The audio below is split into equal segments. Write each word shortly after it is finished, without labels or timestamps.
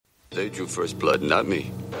They drew first blood, not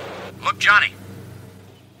me. Look, Johnny.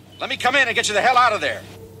 Let me come in and get you the hell out of there.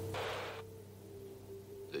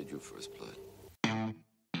 They drew first blood.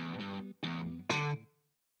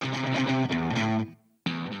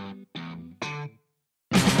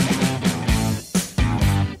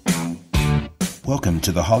 Welcome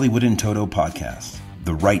to the Hollywood in Toto podcast,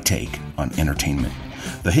 the right take on entertainment.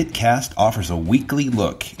 The HiT cast offers a weekly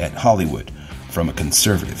look at Hollywood from a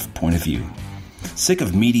conservative point of view. Sick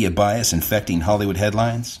of media bias infecting Hollywood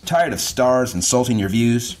headlines? Tired of stars insulting your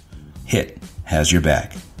views? HiT has your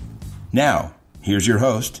back. Now, here's your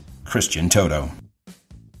host, Christian Toto.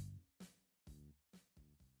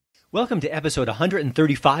 Welcome to episode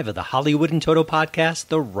 135 of the Hollywood in Toto podcast,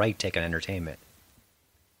 the right take on entertainment.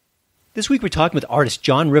 This week we're talking with artist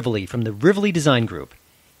John Rivoli from the Rivoli Design Group.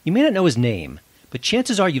 You may not know his name, but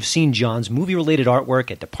chances are you've seen John's movie-related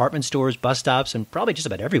artwork at department stores, bus stops, and probably just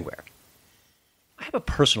about everywhere. I have a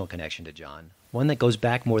personal connection to John, one that goes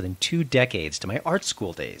back more than 2 decades to my art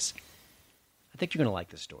school days. I think you're going to like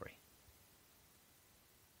this story.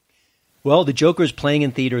 Well, the Joker is playing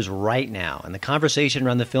in theaters right now, and the conversation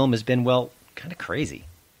around the film has been, well, kind of crazy.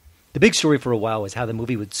 The big story for a while was how the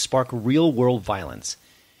movie would spark real-world violence,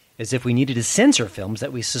 as if we needed to censor films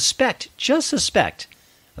that we just suspect,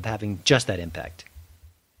 of having just that impact.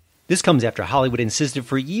 This comes after Hollywood insisted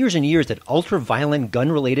for years and years that ultra-violent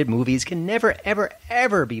gun-related movies can never, ever,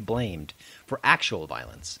 ever be blamed for actual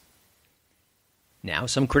violence. Now,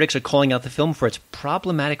 some critics are calling out the film for its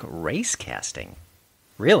problematic race casting.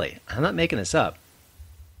 Really, I'm not making this up.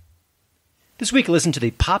 This week, listen to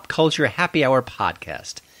the Pop Culture Happy Hour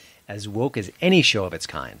podcast, as woke as any show of its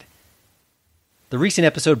kind. The recent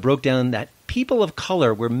episode broke down that people of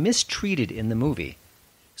color were mistreated in the movie.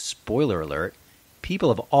 Spoiler alert,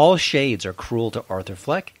 people of all shades are cruel to Arthur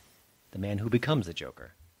Fleck, the man who becomes the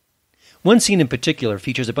Joker. One scene in particular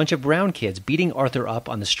features a bunch of brown kids beating Arthur up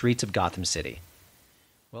on the streets of Gotham City.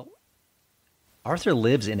 Well, Arthur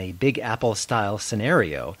lives in a Big Apple-style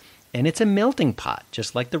scenario, and it's a melting pot,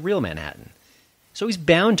 just like the real Manhattan. So he's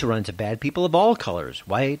bound to run into bad people of all colors,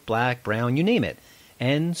 white, black, brown, you name it.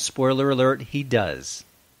 And, spoiler alert, he does.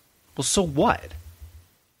 Well, so what?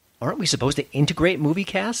 Aren't we supposed to integrate movie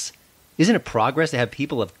casts? Isn't it progress to have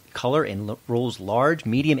people of color in roles large,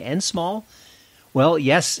 medium, and small? Well,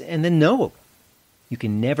 yes, and then no. You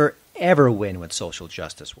can never, ever win with social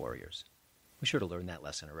justice warriors. We should have learned that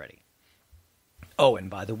lesson already. Oh,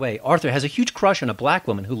 and by the way, Arthur has a huge crush on a black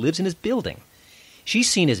woman who lives in his building. She's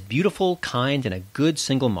seen as beautiful, kind, and a good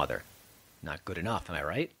single mother. Not good enough, am I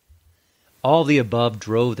right? All the above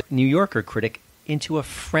drove the New Yorker critic into a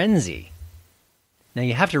frenzy. Now,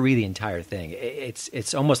 you have to read the entire thing.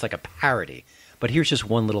 It's almost like a parody, but here's just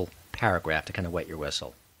one little paragraph to kind of wet your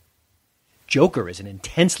whistle. Joker is an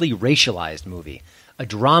intensely racialized movie, a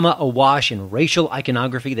drama awash in racial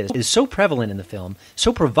iconography that is so prevalent in the film,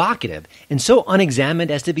 so provocative, and so unexamined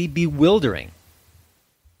as to be bewildering.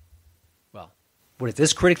 Well, what does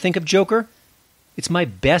this critic think of Joker? It's my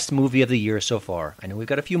best movie of the year so far. I know we've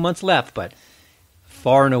got a few months left, but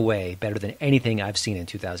far and away better than anything I've seen in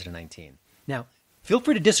 2019. Now, feel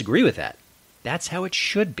free to disagree with that. That's how it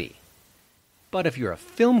should be. But if you're a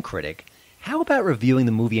film critic, how about reviewing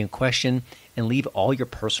the movie in question and leave all your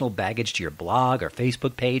personal baggage to your blog or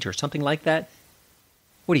Facebook page or something like that?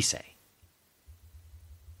 What do you say?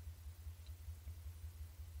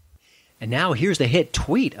 And now here's the HiT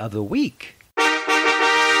tweet of the week.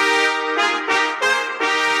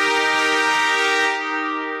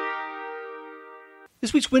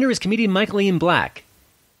 This week's winner is comedian Michael Ian Black.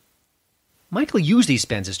 Michael usually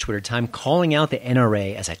spends his Twitter time calling out the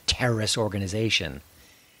NRA as a terrorist organization.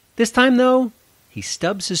 This time, though, he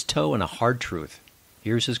stubs his toe on a hard truth.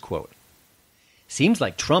 Here's his quote. "Seems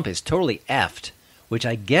like Trump is totally effed, which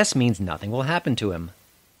I guess means nothing will happen to him."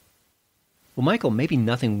 Well, Michael, maybe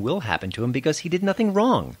nothing will happen to him because he did nothing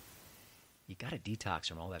wrong. You gotta detox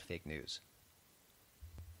from all that fake news.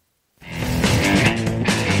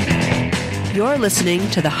 You're listening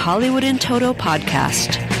to the Hollywood in Toto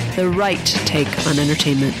podcast, the right take on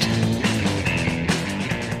entertainment.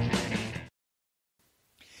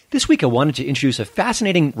 This week I wanted to introduce a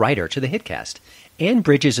fascinating writer to the HitCast. Ann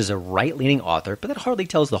Bridges is a right-leaning author, but that hardly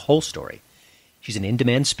tells the whole story. She's an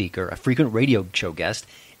in-demand speaker, a frequent radio show guest,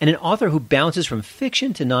 and an author who bounces from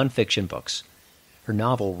fiction to nonfiction books. Her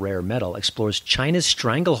novel, Rare Metal, explores China's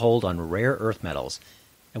stranglehold on rare earth metals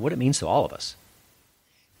and what it means to all of us.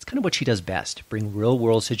 It's kind of what she does best, bring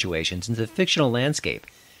real-world situations into the fictional landscape,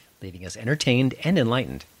 leaving us entertained and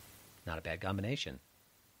enlightened. Not a bad combination.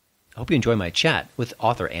 I hope you enjoy my chat with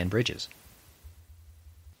author Ann Bridges.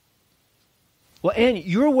 Well, Anne,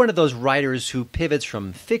 you're one of those writers who pivots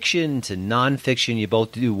from fiction to nonfiction.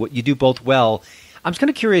 You do both well. I'm just kind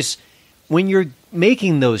of curious, when you're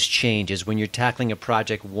making those changes, when you're tackling a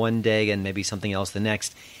project one day and maybe something else the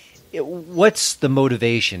next, what's the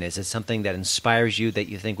motivation? Is it something that inspires you that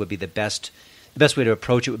you think would be the best way to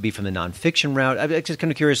approach it would be from the nonfiction route? I'm just kind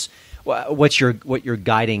of curious what your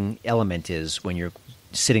guiding element is when you're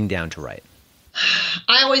sitting down to write.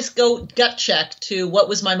 I always go gut check to what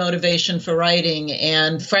was my motivation for writing.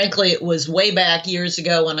 And frankly, it was way back years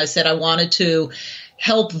ago when I said I wanted to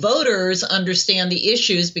help voters understand the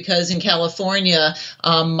issues, because in California,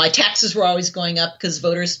 my taxes were always going up because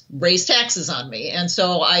voters raised taxes on me. And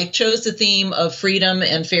so I chose the theme of freedom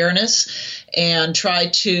and fairness and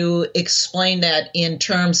tried to explain that in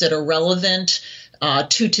terms that are relevant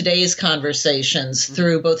to today's conversations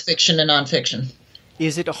through both fiction and nonfiction.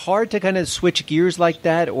 Is it hard to kind of switch gears like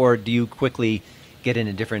that, or do you quickly get in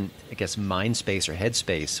a different, I guess, mind space or head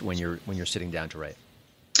space when you're sitting down to write?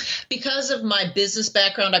 Because of my business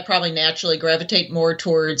background, I probably naturally gravitate more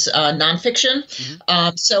towards nonfiction.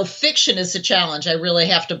 Mm-hmm. So fiction is a challenge. I really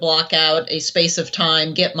have to block out a space of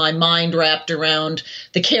time, get my mind wrapped around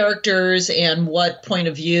the characters and what point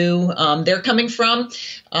of view they're coming from.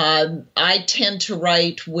 I tend to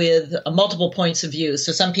write with multiple points of view.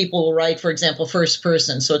 So some people will write, for example, first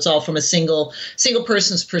person. So it's all from a single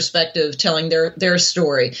person's perspective telling their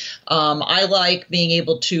story. I like being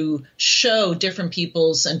able to show different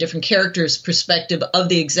people's and different characters' perspective of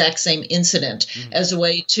the exact same incident as a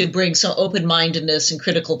way to bring some open-mindedness and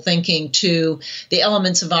critical thinking to the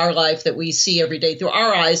elements of our life that we see every day through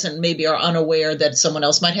our eyes and maybe are unaware that someone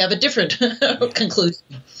else might have a different conclusion.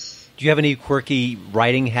 Do you have any quirky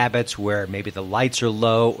writing habits where maybe the lights are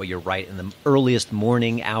low or you write in the earliest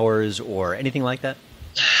morning hours or anything like that?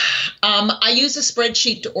 I use a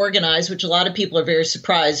spreadsheet to organize, which a lot of people are very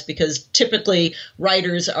surprised because typically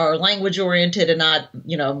writers are language-oriented and not,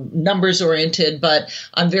 numbers-oriented. But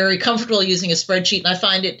I'm very comfortable using a spreadsheet, and I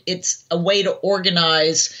find it's a way to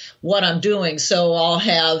organize what I'm doing. So I'll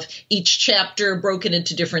have each chapter broken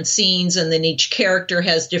into different scenes, and then each character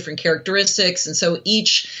has different characteristics. And so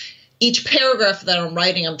each paragraph that I'm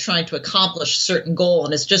writing, I'm trying to accomplish a certain goal,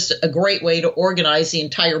 and it's just a great way to organize the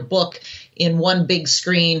entire book in one big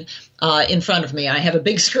screen in front of me. I have a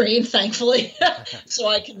big screen, thankfully, so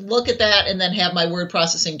I can look at that and then have my word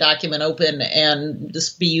processing document open and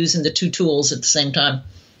just be using the two tools at the same time.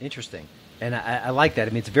 Interesting. And I like that.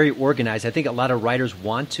 I mean, it's very organized. I think a lot of writers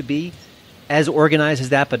want to be as organized as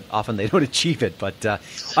that, but often they don't achieve it. But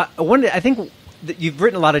I think that you've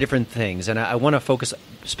written a lot of different things, and I want to focus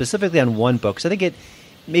specifically on one book, because I think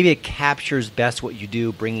it captures best what you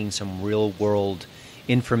do, bringing some real-world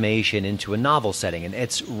information into a novel setting, and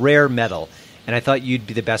it's rare metal. And I thought you'd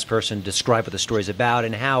be the best person to describe what the story's about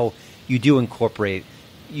and how you do incorporate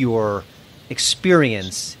your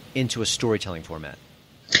experience into a storytelling format.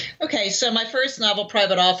 Okay, so my first novel,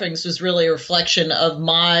 Private Offerings, was really a reflection of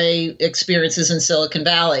my experiences in Silicon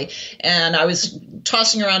Valley. And I was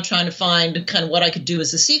tossing around trying to find kind of what I could do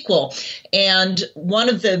as a sequel. And one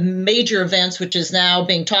of the major events, which is now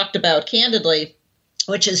being talked about candidly,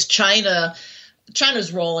 which is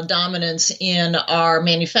China's role and dominance in our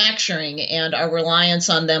manufacturing and our reliance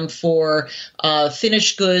on them for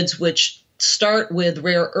finished goods, which start with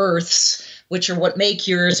rare earths, which are what make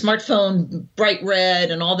your smartphone bright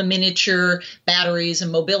red and all the miniature batteries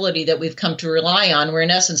and mobility that we've come to rely on. We're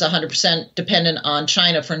in essence 100% dependent on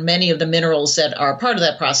China for many of the minerals that are part of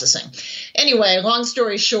that processing. Anyway, long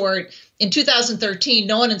story short, in 2013,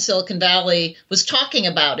 no one in Silicon Valley was talking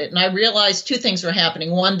about it. And I realized two things were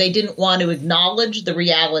happening. One, they didn't want to acknowledge the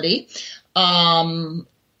reality,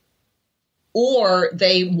 or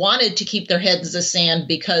they wanted to keep their heads in the sand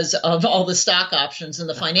because of all the stock options and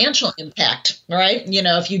the financial impact, right?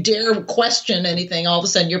 If you dare question anything, all of a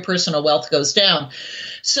sudden your personal wealth goes down.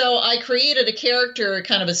 So I created a character,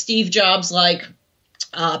 kind of a Steve Jobs-like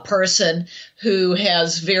person who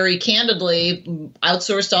has very candidly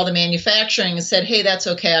outsourced all the manufacturing and said, hey, that's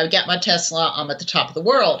okay. I've got my Tesla. I'm at the top of the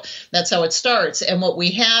world. That's how it starts. And what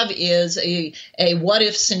we have is a what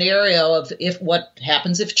if scenario of what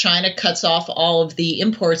happens if China cuts off all of the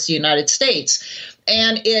imports to the United States.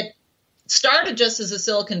 And it started just as a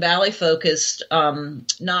Silicon Valley focused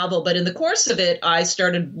novel. But in the course of it, I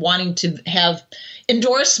started wanting to have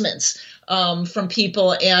endorsements from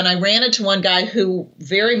people. And I ran into one guy who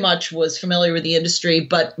very much was familiar with the industry,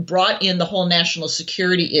 but brought in the whole national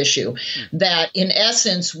security issue that in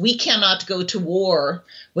essence, we cannot go to war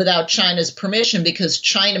without China's permission because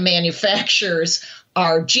China manufactures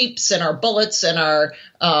our Jeeps and our bullets and our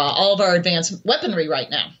all of our advanced weaponry right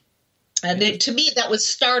now. And to me, that was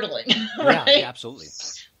startling, right? Yeah, absolutely.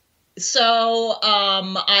 So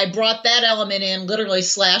I brought that element in, literally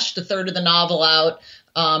slashed a third of the novel out,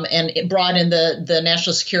 and it brought in the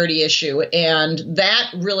national security issue. And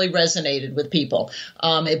that really resonated with people.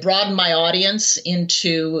 It broadened my audience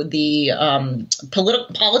into the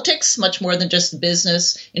politics, much more than just the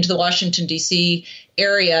business, into the Washington, D.C.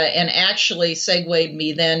 area, and actually segued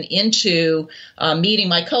me then into meeting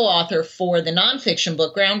my co-author for the nonfiction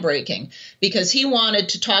book, Groundbreaking, because he wanted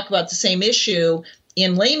to talk about the same issue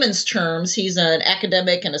in layman's terms. He's an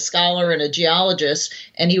academic and a scholar and a geologist,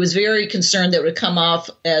 and he was very concerned that it would come off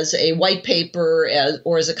as a white paper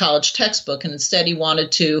or as a college textbook, and instead he wanted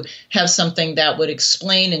to have something that would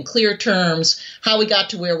explain in clear terms how we got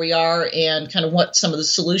to where we are and kind of what some of the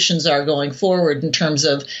solutions are going forward in terms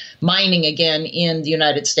of mining again in the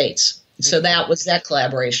United States. So that was that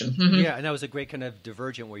collaboration. Mm-hmm. Yeah, and that was a great kind of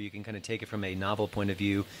divergent where you can kind of take it from a novel point of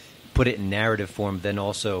view, put it in narrative form, then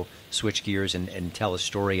also switch gears and tell a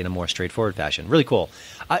story in a more straightforward fashion. Really cool.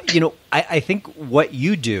 I think what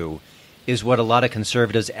you do is what a lot of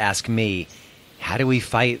conservatives ask me. How do we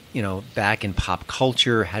fight, back in pop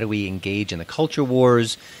culture? How do we engage in the culture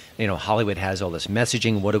wars? Hollywood has all this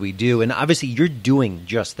messaging. What do we do? And obviously you're doing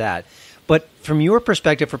just that. But from your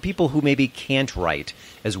perspective, for people who maybe can't write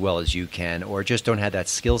as well as you can or just don't have that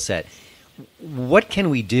skill set, what can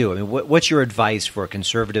we do? I mean, what's your advice for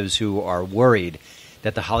conservatives who are worried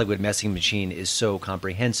that the Hollywood messaging machine is so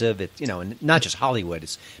comprehensive? It's, and not just Hollywood,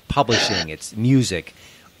 it's publishing, it's music.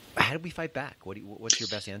 How do we fight back? What's your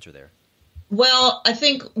best answer there? Well, I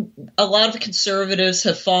think a lot of conservatives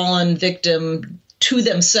have fallen victim to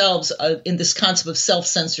themselves in this concept of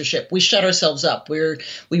self-censorship. We shut ourselves up. We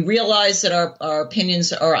realize that our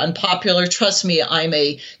opinions are unpopular. Trust me, I'm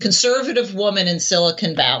a conservative woman in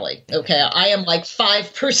Silicon Valley. Okay, I am like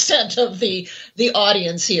 5% of the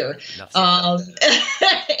audience here.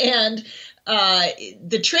 And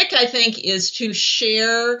the trick, I think, is to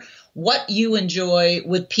share what you enjoy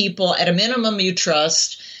with people at a minimum you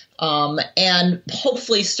trust. And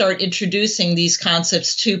hopefully start introducing these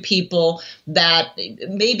concepts to people that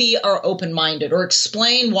maybe are open-minded, or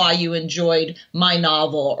explain why you enjoyed my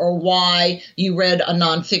novel or why you read a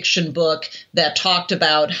nonfiction book that talked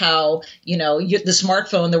about how, the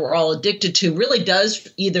smartphone that we're all addicted to really does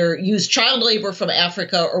either use child labor from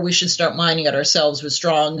Africa, or we should start mining it ourselves with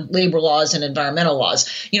strong labor laws and environmental laws.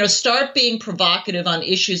 Start being provocative on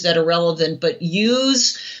issues that are relevant, but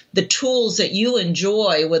use the tools that you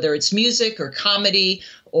enjoy, whether it's music or comedy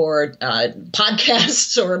or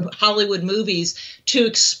podcasts or Hollywood movies, to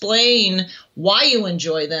explain why you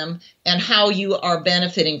enjoy them and how you are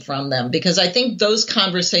benefiting from them. Because I think those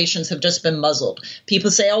conversations have just been muzzled.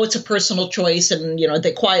 People say, oh, it's a personal choice, and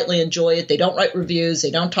they quietly enjoy it. They don't write reviews.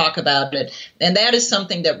 They don't talk about it. And that is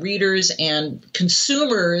something that readers and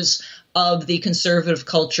consumers of the conservative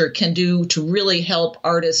culture can do to really help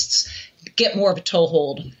artists get more of a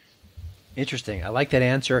toehold. Interesting. I like that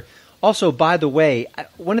answer. Also, by the way,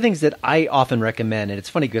 one of the things that I often recommend, and it's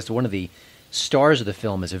funny because one of the stars of the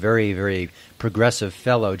film is a very, very progressive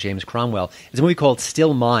fellow, James Cromwell. It's a movie called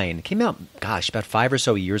Still Mine. It came out, about 5 or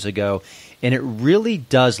so years ago, and it really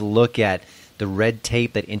does look at the red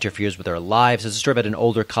tape that interferes with our lives. It's a story about an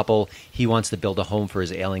older couple. He wants to build a home for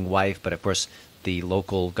his ailing wife, but of course the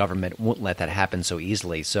local government won't let that happen so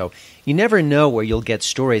easily. So you never know where you'll get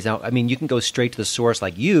stories. Now, you can go straight to the source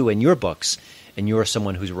like you and your books, and you're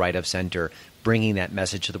someone who's right of center bringing that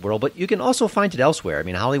message to the world. But you can also find it elsewhere.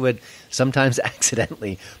 Hollywood sometimes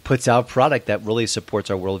accidentally puts out product that really supports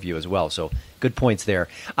our worldview as well. So good points there.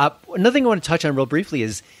 Another thing I want to touch on real briefly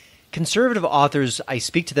is conservative authors. I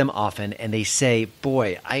speak to them often, and they say,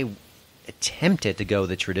 boy, I attempted to go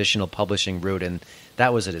the traditional publishing route, and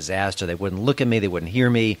that was a disaster. They wouldn't look at me. They wouldn't hear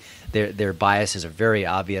me. Their biases are very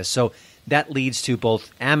obvious. So that leads to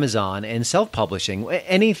both Amazon and self-publishing.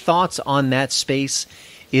 Any thoughts on that space?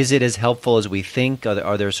 Is it as helpful as we think?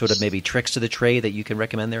 Are there sort of maybe tricks to the trade that you can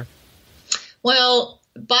recommend there? Well,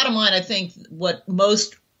 bottom line, I think what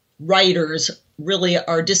most writers really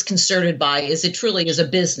are disconcerted by is it truly is a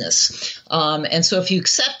business. And so if you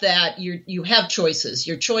accept that, you have choices.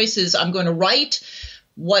 Your choice is, I'm going to write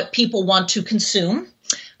what people want to consume,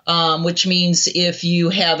 which means if you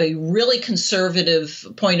have a really conservative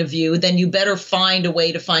point of view, then you better find a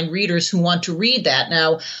way to find readers who want to read that.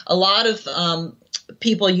 Now, a lot of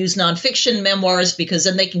people use nonfiction memoirs because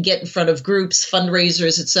then they can get in front of groups,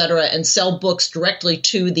 fundraisers, et cetera, and sell books directly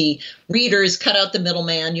to the readers, cut out the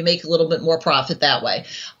middleman. You make a little bit more profit that way.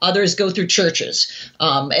 Others go through churches.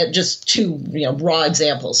 Just two, raw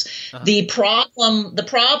examples. Uh-huh. The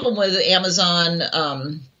problem with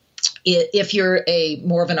Amazon if you're a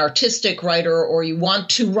more of an artistic writer or you want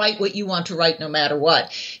to write what you want to write no matter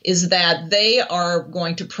what, is that they are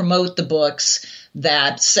going to promote the books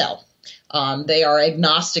that sell. They are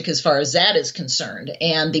agnostic as far as that is concerned.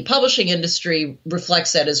 And the publishing industry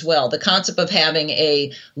reflects that as well. The concept of having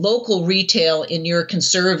a local retail in your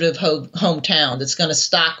conservative hometown that's going to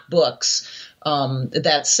stock books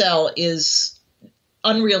that sell is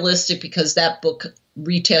unrealistic, because that book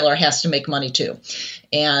retailer has to make money too.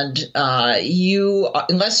 And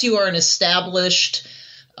unless you are an established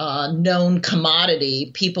known commodity,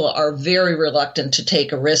 people are very reluctant to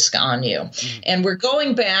take a risk on you. Mm-hmm. And we're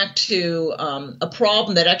going back to a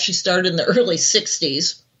problem that actually started in the early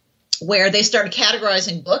 60s, where they started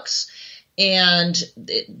categorizing books, and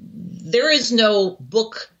there is no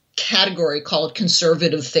book category called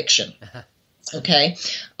conservative fiction. Okay.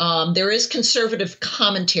 There is conservative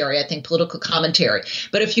commentary, I think political commentary.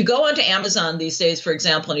 But if you go onto Amazon these days, for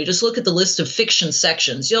example, and you just look at the list of fiction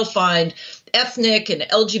sections, you'll find ethnic and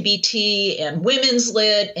LGBT and women's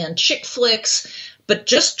lit and chick flicks. But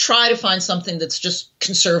just try to find something that's just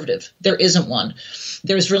conservative. There isn't one.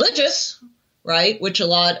 There's religious, right, which a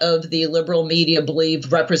lot of the liberal media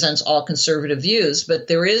believe represents all conservative views, but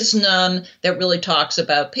there is none that really talks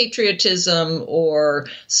about patriotism or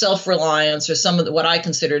self-reliance or some of what I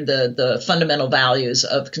consider the fundamental values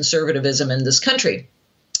of conservatism in this country.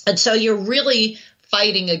 And so you're really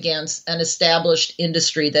fighting against an established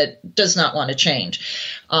industry that does not want to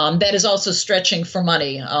change. That is also stretching for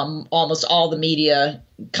money. Almost all the media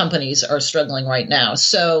companies are struggling right now.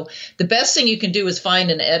 So the best thing you can do is find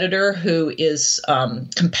an editor who is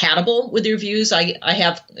compatible with your views. I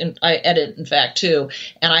edit, in fact, too,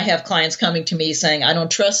 and I have clients coming to me saying, I don't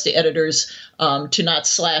trust the editors to not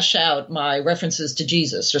slash out my references to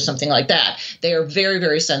Jesus or something like that. They are very,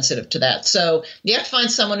 very sensitive to that. So you have to find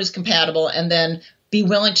someone who's compatible, and then be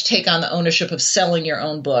willing to take on the ownership of selling your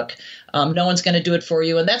own book. No one's going to do it for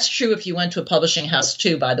you. And that's true if you went to a publishing house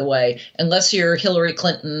too, by the way, unless you're Hillary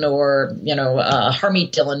Clinton or,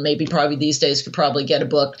 Harmeet Dillon, maybe probably these days could probably get a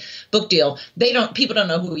book deal. People don't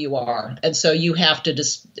know who you are. And so you have to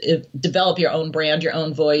just develop your own brand, your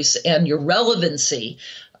own voice, and your relevancy.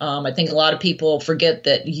 I think a lot of people forget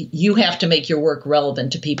that you have to make your work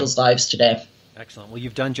relevant to people's lives today. Excellent. Well,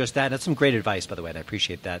 you've done just that. That's some great advice, by the way, and I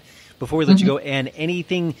appreciate that. Before we let you go, Anne,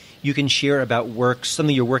 anything you can share about work,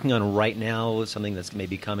 something you're working on right now, something that's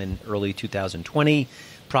maybe come in early 2020,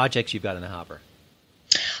 projects you've got in the hopper?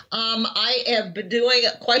 I have been doing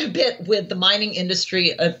quite a bit with the mining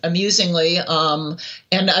industry, amusingly, and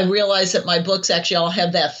I realize that my books actually all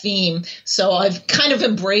have that theme, so I've kind of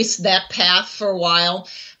embraced that path for a while.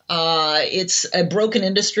 It's a broken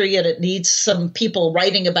industry, and it needs some people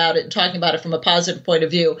writing about it and talking about it from a positive point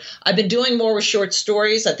of view. I've been doing more with short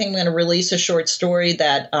stories. I think I'm going to release a short story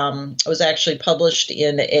that was actually published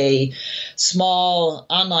in a small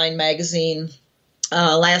online magazine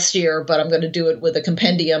last year, but I'm going to do it with a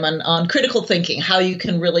compendium on critical thinking, how you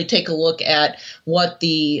can really take a look at what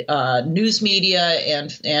the news media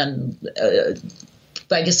and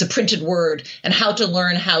I guess the printed word, and how to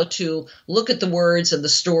learn how to look at the words and the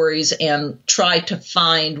stories and try to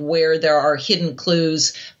find where there are hidden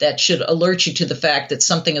clues that should alert you to the fact that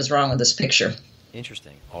something is wrong with this picture.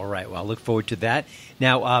 Interesting. All right. Well, I look forward to that.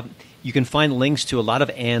 Now, you can find links to a lot of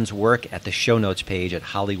Anne's work at the show notes page at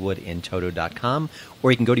hollywoodintoto.com,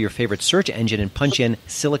 or you can go to your favorite search engine and punch in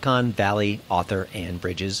Silicon Valley author Anne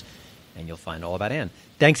Bridges, and you'll find all about Anne.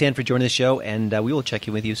 Thanks, Anne, for joining the show, and we will check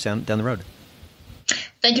in with you down the road.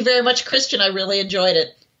 Thank you very much, Christian. I really enjoyed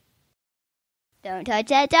it. Don't touch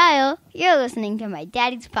that dial. You're listening to my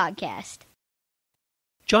daddy's podcast.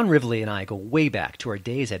 John Rivoli and I go way back to our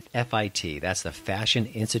days at HiT. That's the Fashion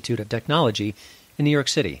Institute of Technology in New York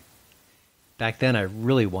City. Back then, I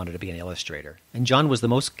really wanted to be an illustrator, and John was the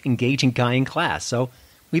most engaging guy in class, so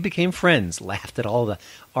we became friends, laughed at all the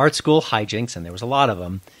art school hijinks, and there was a lot of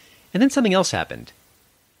them. And then something else happened.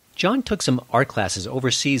 John took some art classes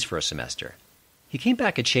overseas for a semester. He came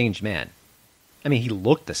back a changed man. I mean, he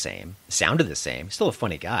looked the same, sounded the same, still a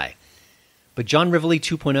funny guy. But John Rivoli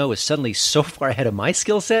 2.0 was suddenly so far ahead of my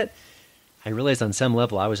skill set, I realized on some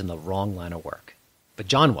level I was in the wrong line of work. But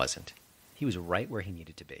John wasn't. He was right where he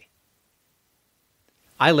needed to be.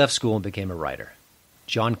 I left school and became a writer.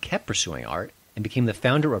 John kept pursuing art and became the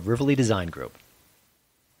founder of Rivoli Design Group.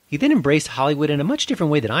 He then embraced Hollywood in a much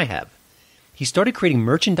different way than I have. He started creating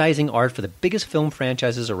merchandising art for the biggest film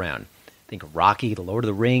franchises around. Think Rocky, The Lord of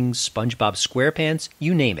the Rings, SpongeBob SquarePants,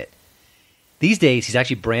 you name it. These days, he's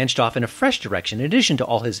actually branched off in a fresh direction in addition to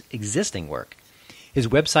all his existing work. His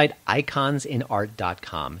website,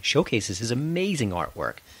 iconsinart.com, showcases his amazing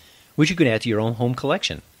artwork, which you can add to your own home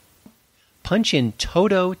collection. punch in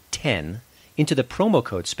Toto10 into the promo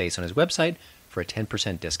code space on his website for a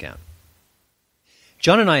 10% discount.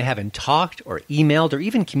 John and I haven't talked or emailed or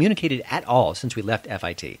even communicated at all since we left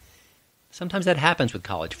FIT. Sometimes that happens with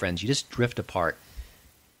college friends. You just drift apart.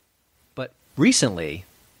 But recently,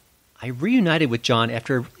 I reunited with John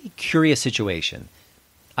after a really curious situation.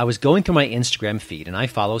 I was going through my Instagram feed, and I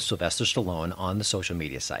follow Sylvester Stallone on the social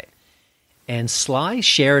media site. And Sly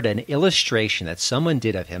shared an illustration that someone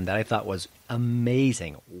did of him that I thought was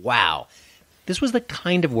amazing. Wow. This was the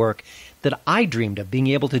kind of work that I dreamed of being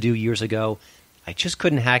able to do years ago. I just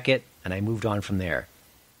couldn't hack it, and I moved on from there.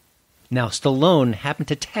 Now, Stallone happened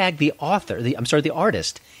to tag the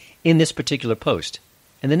artist in this particular post,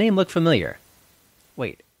 and the name looked familiar.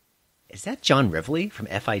 Wait, is that John Rivoli from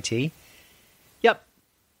FIT? Yep,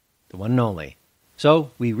 the one and only.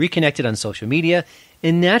 So we reconnected on social media,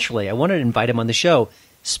 and naturally I wanted to invite him on the show,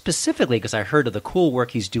 specifically because I heard of the cool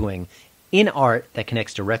work he's doing in art that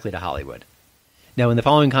connects directly to Hollywood. Now, in the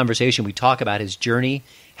following conversation, we talk about his journey,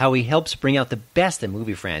 how he helps bring out the best in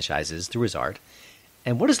movie franchises through his art,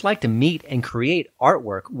 and what it's like to meet and create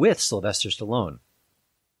artwork with Sylvester Stallone.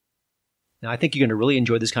 Now, I think you're going to really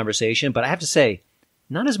enjoy this conversation, but I have to say,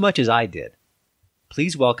 not as much as I did.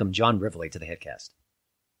 Please welcome John Rivoli to the HiTcast.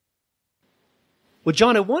 Well,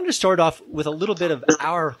 John, I wanted to start off with a little bit of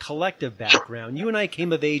our collective background. You and I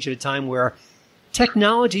came of age at a time where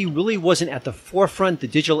technology really wasn't at the forefront. The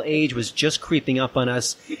digital age was just creeping up on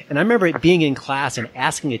us. And I remember being in class and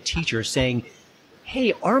asking a teacher saying,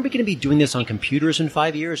 hey, aren't we going to be doing this on computers in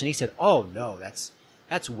 5 years? And he said, oh, no, that's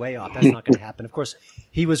way off. That's not going to happen. Of course,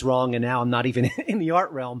 he was wrong, and now I'm not even in the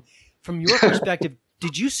art realm. From your perspective,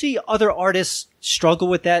 did you see other artists struggle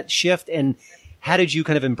with that shift, and how did you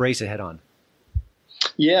kind of embrace it head on?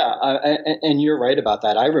 Yeah, and you're right about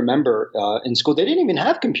that. I remember in school, they didn't even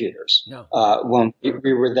have computers when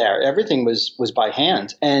we were there. Everything was by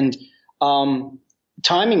hand. And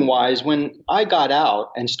timing-wise, when I got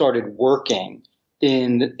out and started working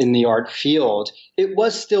in the art field, it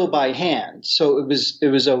was still by hand. So it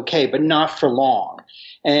was okay, but not for long.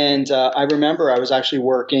 And I remember I was actually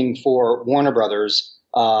working for Warner Brothers,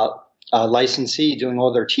 licensee, doing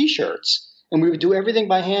all their T-shirts. And we would do everything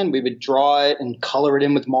by hand. We would draw it and color it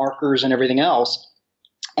in with markers and everything else.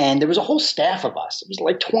 And there was a whole staff of us. It was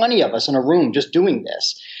like 20 of us in a room just doing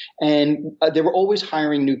this. And they were always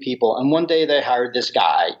hiring new people. And one day they hired this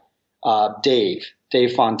guy, Dave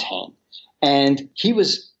Fontaine. And he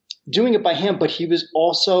was doing it by hand, but he was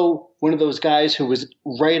also one of those guys who was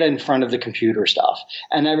right in front of the computer stuff.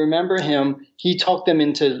 And I remember he talked them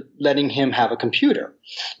into letting him have a computer,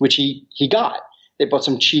 which he got. They bought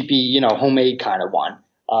some cheapy, homemade kind of one,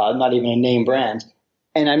 not even a name brand.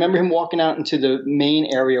 And I remember him walking out into the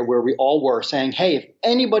main area where we all were saying, hey, if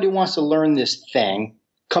anybody wants to learn this thing,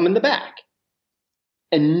 come in the back.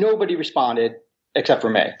 And nobody responded except for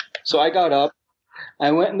me. So I got up.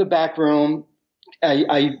 I went in the back room.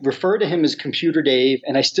 I refer to him as Computer Dave,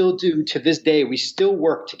 and I still do to this day. We still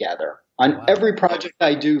work together on every project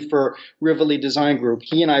I do for Rivoli Design Group.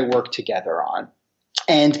 He and I work together on.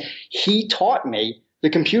 And he taught me the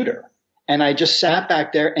computer. And I just sat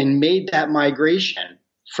back there and made that migration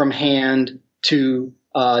from hand to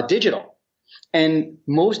digital. And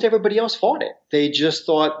most everybody else fought it. They just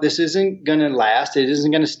thought this isn't going to last. It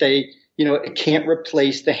isn't going to stay. It can't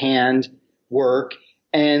replace the hand work.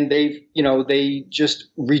 And they just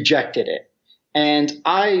rejected it. And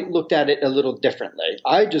I looked at it a little differently.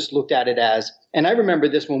 I just looked at it as, and I remember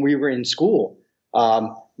this when we were in school,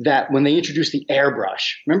 that when they introduced the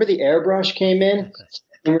airbrush, remember the airbrush came in?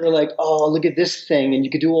 And we were like, oh, look at this thing. And you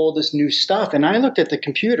could do all this new stuff. And I looked at the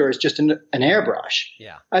computer as just an airbrush.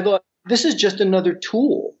 Yeah. I thought, this is just another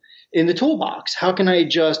tool in the toolbox. How can I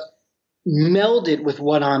just meld it with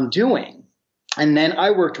what I'm doing? And then I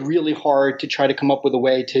worked really hard to try to come up with a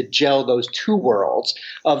way to gel those two worlds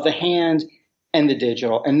of the hand and the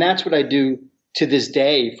digital. And that's what I do to this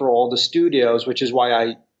day for all the studios, which is why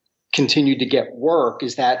I continue to get work,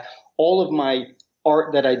 is that all of my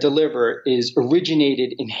art that I deliver is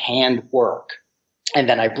originated in hand work. And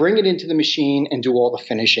then I bring it into the machine and do all the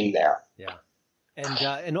finishing there. Yeah.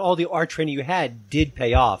 And all the art training you had did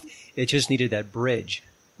pay off. It just needed that bridge,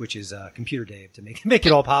 which is Computer Dave, to make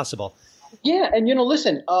it all possible. Yeah. And,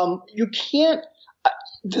 listen, you can't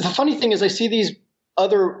the funny thing is I see these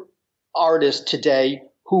other artists today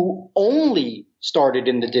who only started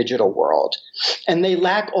in the digital world, and they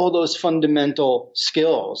lack all those fundamental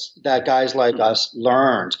skills that guys like us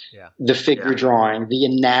learned. Yeah. The figure drawing, the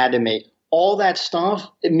anatomy, all that stuff,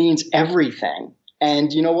 it means everything.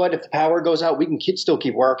 And you know what? If the power goes out, we can still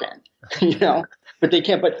keep working, but they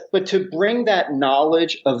can't. But to bring that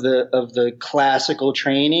knowledge of the classical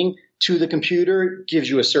training to the computer gives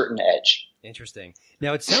you a certain edge. Interesting.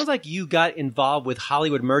 Now, it sounds like you got involved with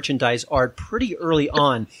Hollywood merchandise art pretty early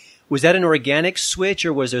on. Was that an organic switch,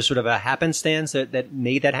 or was there sort of a happenstance that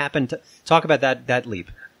made that happen? Talk about that leap.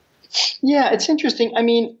 Yeah, it's interesting. I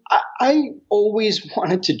mean, I always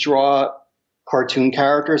wanted to draw cartoon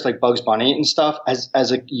characters like Bugs Bunny and stuff as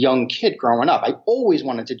a young kid growing up. I always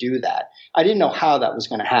wanted to do that. I didn't know how that was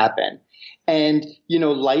going to happen. And,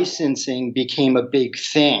 licensing became a big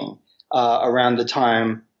thing around the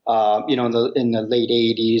time, in the late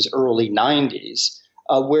 80s, early 90s,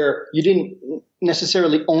 where you didn't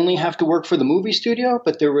necessarily only have to work for the movie studio,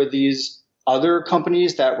 but there were these other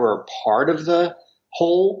companies that were part of the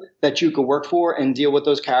whole that you could work for and deal with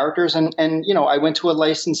those characters. And I went to a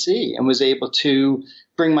licensee and was able to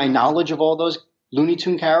bring my knowledge of all those Looney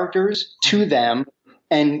Tune characters to them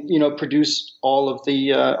and, produce all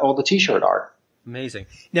the T-shirt art. Amazing.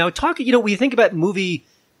 Now, when you think about movie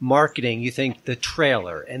marketing, you think the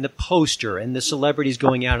trailer and the poster and the celebrities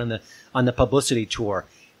going out on the publicity tour.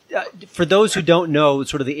 For those who don't know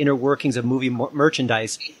sort of the inner workings of movie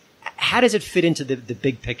merchandise, how does it fit into the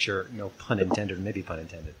big picture? No pun intended, or maybe pun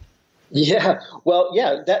intended. Yeah. Well,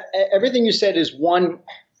 yeah, that everything you said is one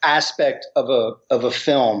aspect of a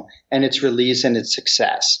film and its release and its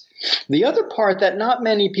success. The other part that not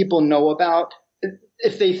many people know about,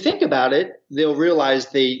 if they think about it, they'll realize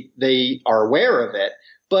they are aware of it,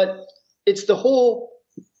 but it's the whole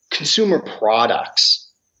consumer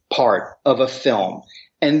products part of a film.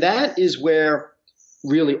 And that is where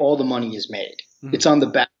really all the money is made. Mm-hmm. It's on the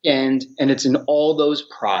back end and it's in all those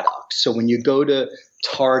products. So when you go to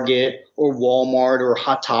Target or Walmart or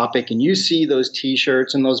Hot Topic and you see those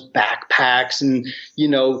T-shirts and those backpacks and,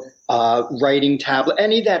 writing tablet,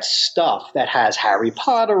 any of that stuff that has Harry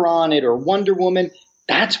Potter on it or Wonder Woman,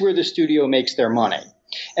 that's where the studio makes their money.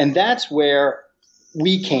 And that's where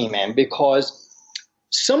we came in, because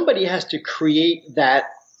somebody has to create that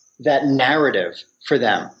narrative for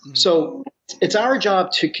them. Mm-hmm. So it's our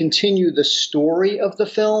job to continue the story of the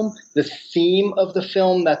film, the theme of the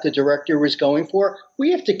film that the director was going for.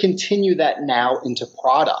 We have to continue that now into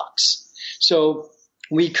products. So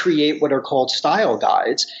we create what are called style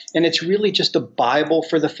guides, and it's really just a Bible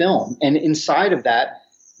for the film. And inside of that,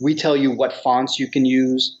 we tell you what fonts you can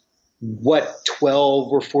use, what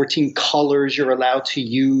 12 or 14 colors you're allowed to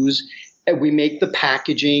use. And we make the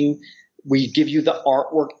packaging. We give you the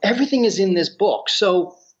artwork. Everything is in this book.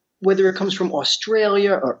 So whether it comes from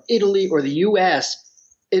Australia or Italy or the US,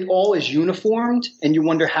 it all is uniformed, and you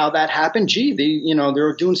wonder how that happened. Gee,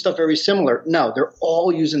 they're doing stuff very similar. No, they're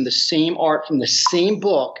all using the same art from the same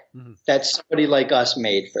book that somebody like us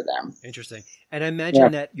made for them. Interesting. And I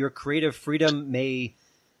imagine that your creative freedom may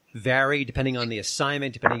vary depending on the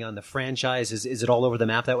assignment, depending on the franchise. Is it all over the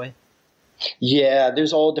map that way? Yeah,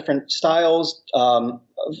 there's all different styles,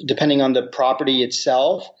 depending on the property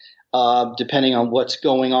itself. Depending on what's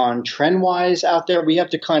going on trend-wise out there, we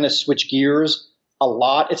have to kind of switch gears a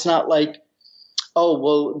lot. It's not like, oh,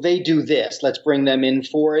 well, they do this, let's bring them in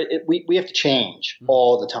for it. We have to change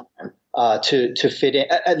all the time to fit in,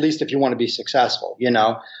 at least if you want to be successful,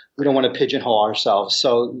 We don't want to pigeonhole ourselves.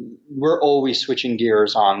 So we're always switching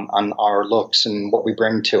gears on our looks and what we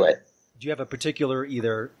bring to it. Do you have a particular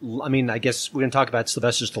I guess we're going to talk about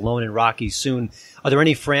Sylvester Stallone and Rocky soon. Are there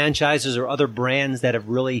any franchises or other brands that have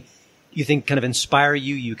really, you think, kind of inspire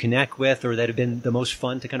you, you connect with, or that have been the most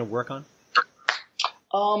fun to kind of work on?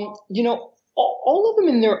 All of them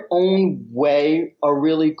in their own way are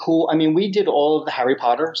really cool. I mean, we did all of the Harry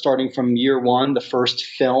Potter starting from year one, the first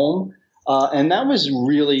film. And that was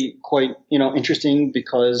really quite, interesting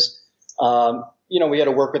because, we had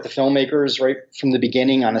to work with the filmmakers right from the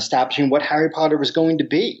beginning on establishing what Harry Potter was going to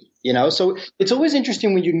be, So it's always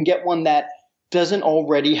interesting when you can get one that doesn't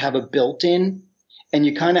already have a built-in, and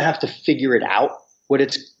you kind of have to figure it out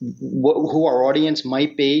who our audience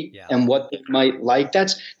might be and what they might like.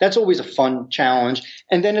 That's always a fun challenge.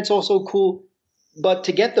 And then it's also cool, but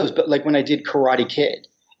to get those, but like when I did Karate Kid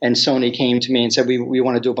and Sony came to me and said, we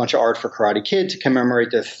want to do a bunch of art for Karate Kid to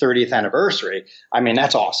commemorate the 30th anniversary. I mean,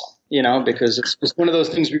 that's awesome, because it's one of those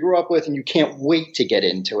things we grew up with and you can't wait to get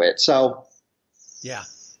into it. So. Yeah.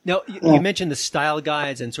 Now, you mentioned the style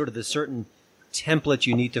guides and sort of the certain template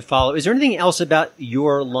you need to follow. Is there anything else about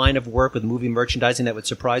your line of work with movie merchandising that would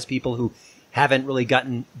surprise people who haven't really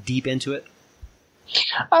gotten deep into it?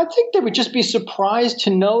 I think they would just be surprised to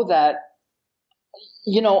know that,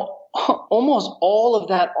 almost all of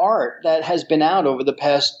that art that has been out over the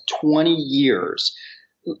past 20 years,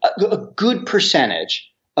 a good percentage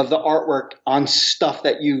of the artwork on stuff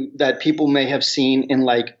that people may have seen in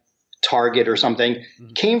like Target or something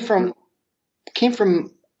came from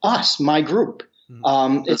us, my group.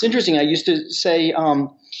 It's interesting. I used to say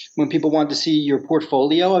when people wanted to see your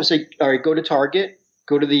portfolio, I was like, all right, go to Target,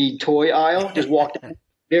 go to the toy aisle, just walk down.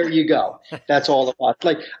 There you go. That's all it was.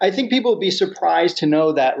 Like, I think people would be surprised to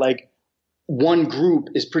know that like one group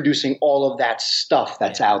is producing all of that stuff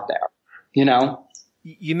that's out there, you know?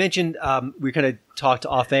 You mentioned we kind of talked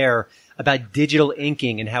off air about digital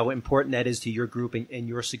inking and how important that is to your group and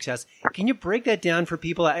your success. Can you break that down for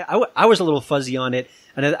people? I was a little fuzzy on it,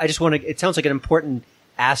 and I just want to – it sounds like an important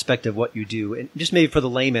aspect of what you do. And just maybe for the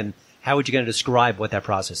layman, how would you kind of describe what that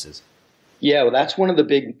process is? Yeah, well,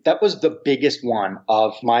 that was the biggest one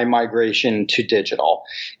of my migration to digital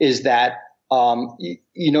is that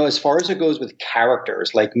as far as it goes with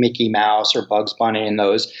characters like Mickey Mouse or Bugs Bunny and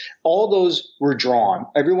all those were drawn.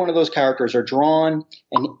 Every one of those characters are drawn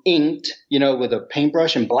and inked, with a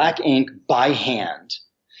paintbrush and black ink by hand.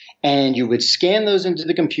 And you would scan those into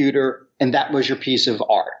the computer, and that was your piece of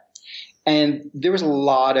art. And there was a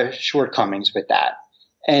lot of shortcomings with that.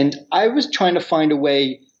 And I was trying to find a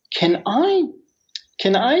way, can I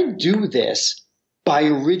do this by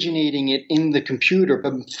originating it in the computer,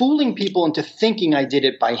 but fooling people into thinking I did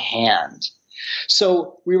it by hand?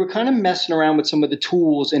 So we were kind of messing around with some of the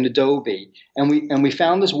tools in Adobe, and we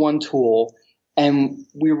found this one tool, and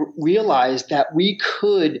we realized that we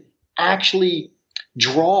could actually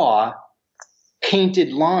draw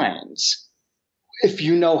painted lines if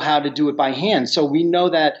you know how to do it by hand. So we know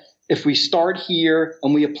that if we start here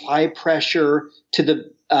and we apply pressure to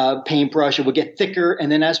the paintbrush, it will get thicker, and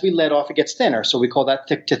then as we let off, it gets thinner. So we call that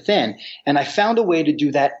thick to thin. And I found a way to do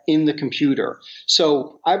that in the computer.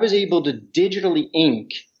 So I was able to digitally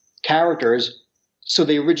ink characters so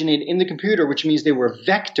they originated in the computer, which means they were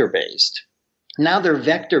vector-based. Now they're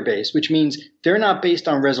vector-based, which means they're not based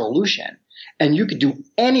on resolution. And you could do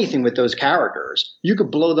anything with those characters. You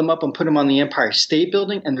could blow them up and put them on the Empire State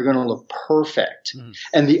Building, and they're going to look perfect.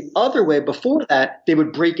 And the other way, before that, they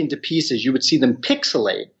would break into pieces. You would see them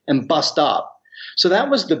pixelate and bust up. So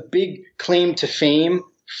that was the big claim to fame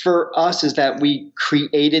for us, is that we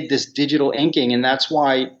created this digital inking. And that's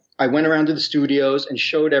why I went around to the studios and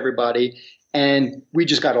showed everybody, and we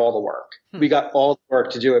just got all the work. We got all the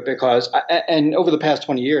work to do it because and over the past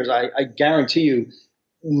 20 years, I guarantee you,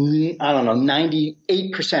 I don't know,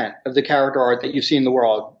 98% of the character art that you see in the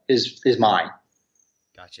world is mine.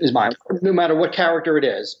 Gotcha. Is mine, no matter what character it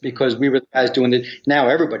is, because we were the guys doing it. Now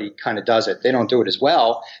everybody kind of does it. They don't do it as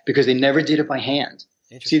well because they never did it by hand.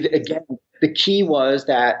 See, again, the key was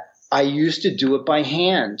that I used to do it by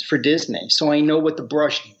hand for Disney. So I know what the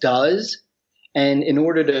brush does. And in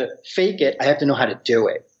order to fake it, I have to know how to do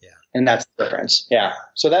it. Yeah. And that's the difference. Yeah.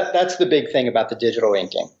 So that's the big thing about the digital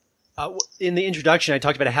inking. In the introduction, I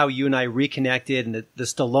talked about how you and I reconnected and the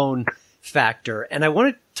Stallone factor. And I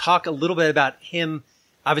want to talk a little bit about him.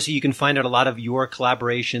 Obviously, you can find out a lot of your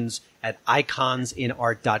collaborations at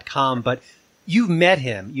iconsinart.com, but you've met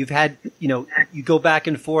him. You've had, you go back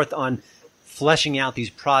and forth on fleshing out these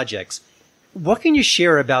projects. What can you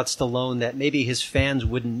share about Stallone that maybe his fans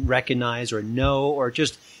wouldn't recognize or know, or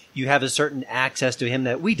just you have a certain access to him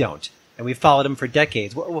that we don't, and we've followed him for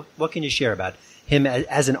decades? What can you share about him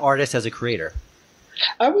as an artist, as a creator?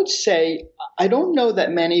 I would say I don't know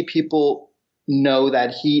that many people know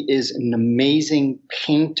that he is an amazing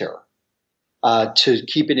painter. To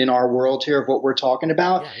keep it in our world here of what we're talking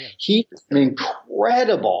about, He is an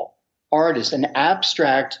incredible artist, an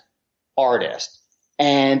abstract artist.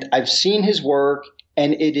 And I've seen his work,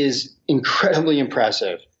 and it is incredibly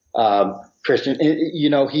impressive, Christian.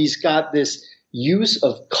 He's got this use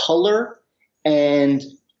of color and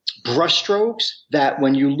brushstrokes that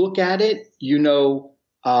when you look at it,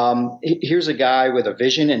 here's a guy with a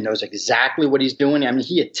vision and knows exactly what he's doing. I mean,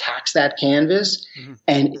 he attacks that canvas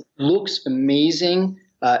and it looks amazing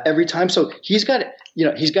every time. So he's got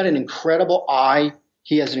an incredible eye.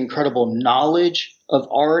 He has an incredible knowledge of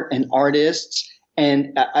art and artists.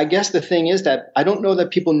 And I guess the thing is that I don't know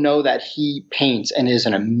that people know that he paints and is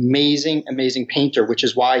an amazing, amazing painter, which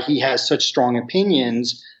is why he has such strong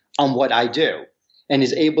opinions on what I do and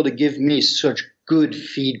is able to give me such good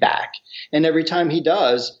feedback. And every time he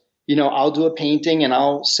does, I'll do a painting and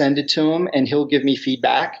I'll send it to him and he'll give me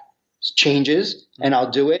feedback, changes, and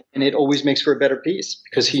I'll do it. And it always makes for a better piece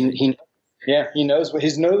because he knows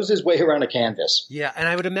his way around a canvas. Yeah. And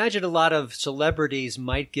I would imagine a lot of celebrities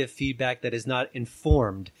might give feedback that is not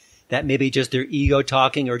informed, that maybe just their ego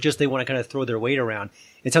talking or just they want to kind of throw their weight around.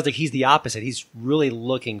 It sounds like he's the opposite. He's really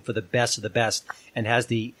looking for the best of the best and has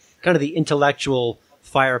the kind of the intellectual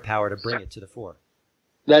firepower to bring it to the fore.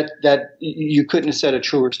 That you couldn't have said a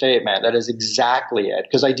truer statement. That is exactly it.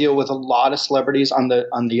 Because I deal with a lot of celebrities on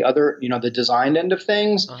the other, the design end of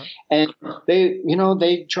things, and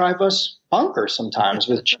they drive us bonkers sometimes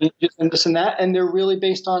with changes and this and that, and they're really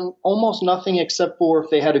based on almost nothing except for if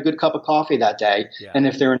they had a good cup of coffee that day, and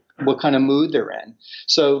if they're in what kind of mood they're in.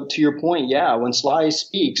 So to your point, when Sly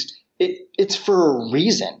speaks, it's for a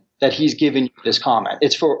reason that he's giving you this comment.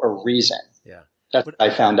 It's for a reason. Yeah, that's what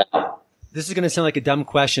I found out. This is going to sound like a dumb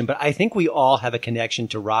question, but I think we all have a connection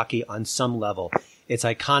to Rocky on some level. It's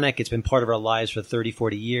iconic. It's been part of our lives for 30,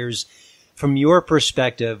 40 years. From your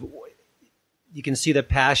perspective, you can see the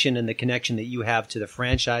passion and the connection that you have to the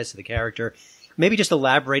franchise, to the character. Maybe just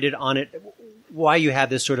elaborated on it, why you have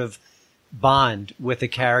this sort of bond with the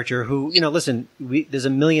character who, listen, there's a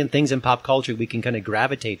million things in pop culture we can kind of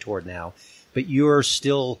gravitate toward now, but you're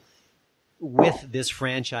still with this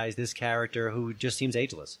franchise, this character who just seems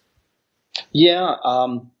ageless. Yeah,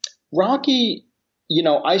 Rocky,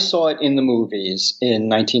 I saw it in the movies in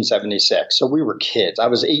 1976. So we were kids. I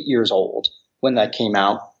was 8 years old when that came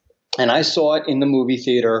out. And I saw it in the movie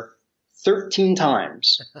theater 13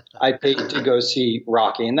 times. I paid to go see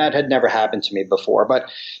Rocky. And that had never happened to me before. But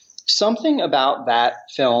something about that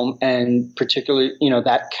film and particularly,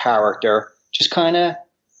 that character just kind of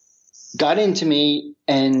got into me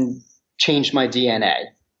and changed my DNA.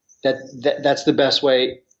 That's the best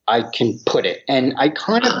way I can put it. And I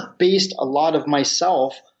kind of based a lot of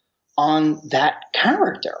myself on that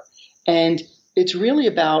character. And it's really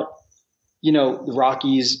about,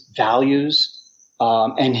 Rocky's values,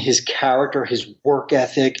 and his character, his work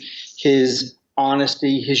ethic, his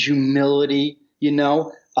honesty, his humility,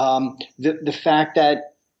 the fact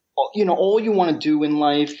that, all you want to do in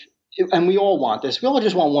life, and we all want this. We all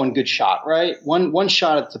just want one good shot, right? One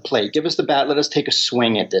shot at the plate. Give us the bat. Let us take a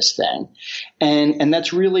swing at this thing. And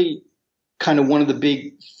that's really kind of one of the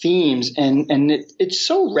big themes. And it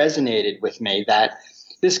so resonated with me that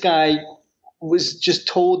this guy was just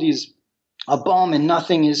told he's a bum and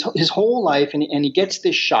nothing his whole life. And he gets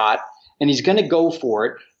this shot and he's going to go for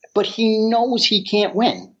it. But he knows he can't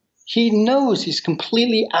win. He knows he's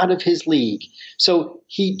completely out of his league. So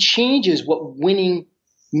he changes what winning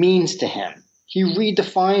means to him. He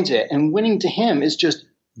redefines it, and winning to him is just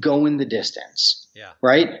going the distance. Yeah.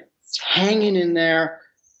 Right? It's hanging in there,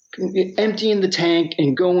 emptying the tank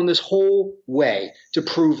and going this whole way to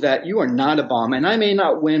prove that you are not a bum. And I may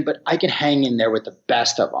not win, but I can hang in there with the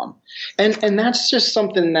best of them. And that's just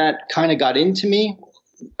something that kind of got into me,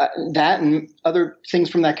 that and other things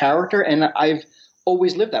from that character. And I've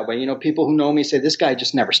always lived that way. People who know me say this guy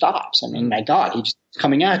just never stops. I mean, my God, he just keeps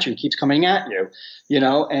coming at you, keeps coming at you,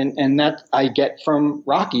 and that I get from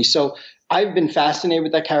Rocky. So I've been fascinated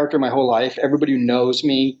with that character my whole life. Everybody who knows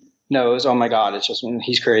me knows, oh my God, it's just,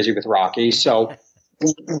 he's crazy with Rocky. So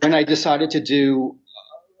when I decided to do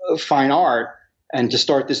fine art and to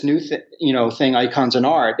start this new thing, Icons in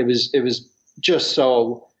Art, it was just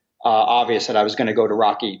so obvious that I was going to go to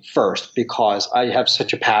Rocky first because I have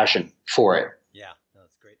such a passion for it.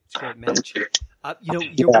 It's a great match.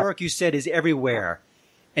 Your work, you said, is everywhere.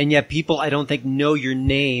 And yet people, I don't think, know your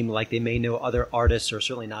name like they may know other artists, or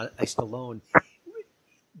certainly not Stallone.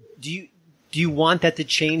 Do you want that to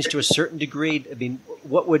change to a certain degree? I mean,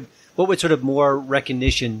 what would sort of more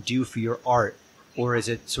recognition do for your art? Or is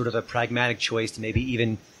it sort of a pragmatic choice to maybe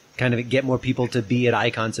even kind of get more people to be at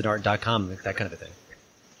iconsinart.com, that kind of a thing?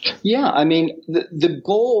 Yeah, I mean, the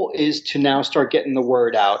goal is to now start getting the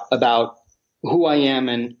word out about who I am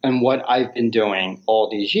and what I've been doing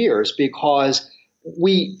all these years, because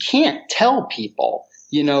we can't tell people,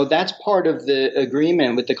 that's part of the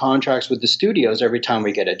agreement with the contracts with the studios every time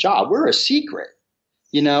we get a job. We're a secret,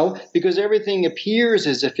 because everything appears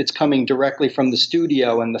as if it's coming directly from the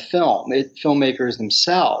studio and the filmmakers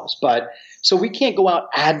themselves. But so we can't go out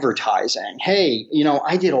advertising, hey,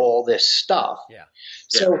 I did all this stuff. Yeah.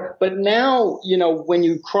 So, but now, when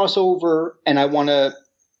you cross over and I want to,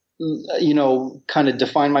 kind of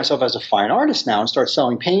define myself as a fine artist now and start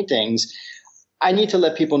selling paintings, I need to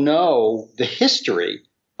let people know the history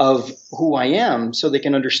of who I am so they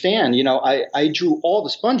can understand. I drew all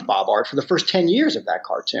the SpongeBob art for the first 10 years of that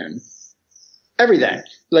cartoon. Everything.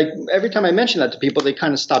 Like every time I mention that to people, they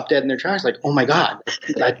kind of stop dead in their tracks like, oh my God,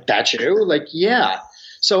 that's you? Like, yeah.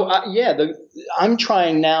 So I'm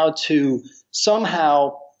trying now to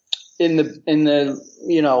somehow in the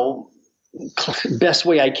best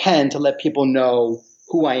way I can to let people know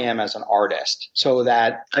who I am as an artist so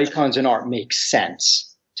that Icons in Art makes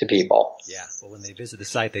sense to people. Yeah. Well, when they visit the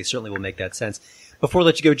site, they certainly will make that sense. Before I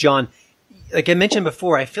let you go, John, like I mentioned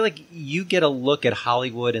before, I feel like you get a look at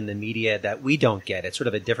Hollywood and the media that we don't get. It's sort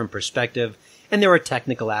of a different perspective, and there are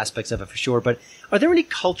technical aspects of it for sure. But are there any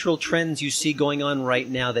cultural trends you see going on right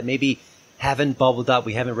now that maybe haven't bubbled up?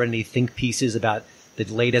 We haven't read any think pieces about the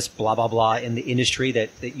latest blah, blah, blah in the industry that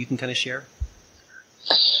you can kind of share?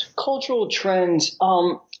 Cultural trends,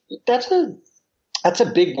 that's a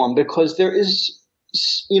big one, because there is,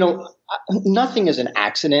 nothing is an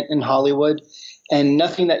accident in Hollywood, and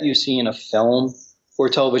nothing that you see in a film or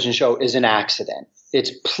television show is an accident.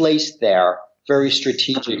 It's placed there very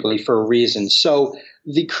strategically for a reason. So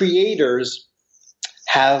the creators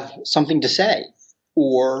have something to say,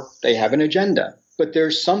 or they have an agenda, but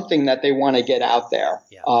there's something that they want to get out there.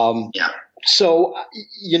 Yeah. So,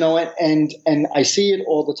 and I see it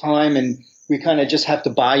all the time, and we kind of just have to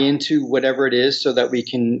buy into whatever it is so that we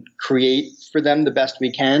can create for them the best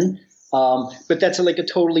we can. But that's like a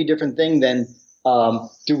totally different thing than,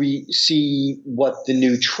 do we see what the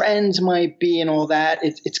new trends might be and all that?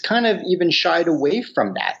 It's kind of even shied away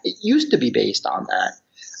from that. It used to be based on that,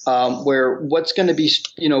 where what's going to be,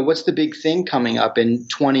 what's the big thing coming up in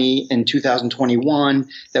 2021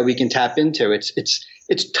 that we can tap into? It's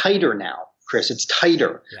tighter now, Chris. It's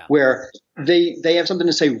tighter, where they have something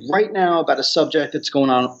to say right now about a subject that's going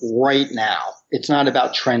on right now. It's not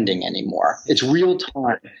about trending anymore. It's real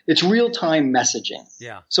time. It's real time messaging.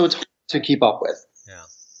 Yeah. So it's hard to keep up with. Yeah.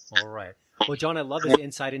 All right. Well, John, I love this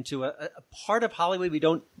insight into a part of Hollywood we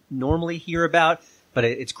don't normally hear about, but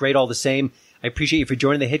it's great all the same. I appreciate you for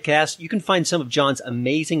joining the HitCast. You can find some of John's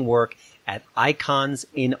amazing work at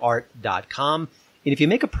iconsinart.com. And if you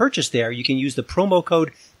make a purchase there, you can use the promo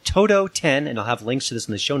code TOTO10, and I'll have links to this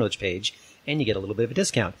in the show notes page, and you get a little bit of a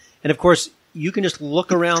discount. And of course, you can just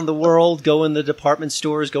look around the world, go in the department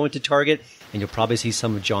stores, go into Target, and you'll probably see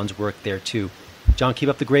some of John's work there too. John, keep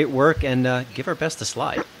up the great work, and give our best to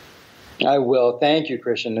Slide. I will. Thank you,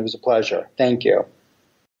 Christian. It was a pleasure. Thank you.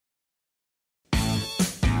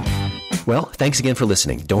 Well, thanks again for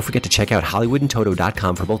listening. Don't forget to check out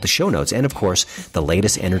HollywoodandToto.com for both the show notes and, of course, the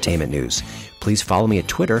latest entertainment news. Please follow me at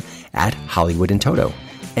Twitter at HollywoodandToto.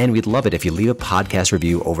 And we'd love it if you leave a podcast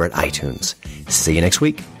review over at iTunes. See you next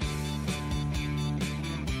week.